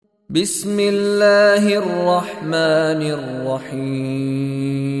بسم الله الرحمن الرحيم.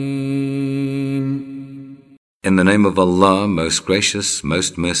 In the name of Allah, most gracious,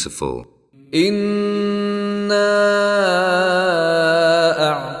 most merciful. إنا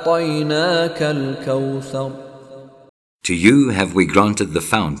أعطيناك الكوثر. To you have we granted the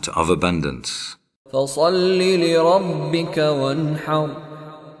fount of abundance. فصل لربك وانحر.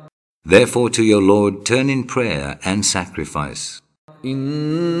 Therefore to your Lord turn in prayer and sacrifice.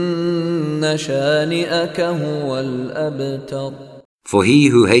 إن شانئك هو الأبتر. For he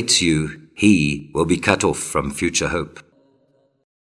who hates you, he will be cut off from future hope.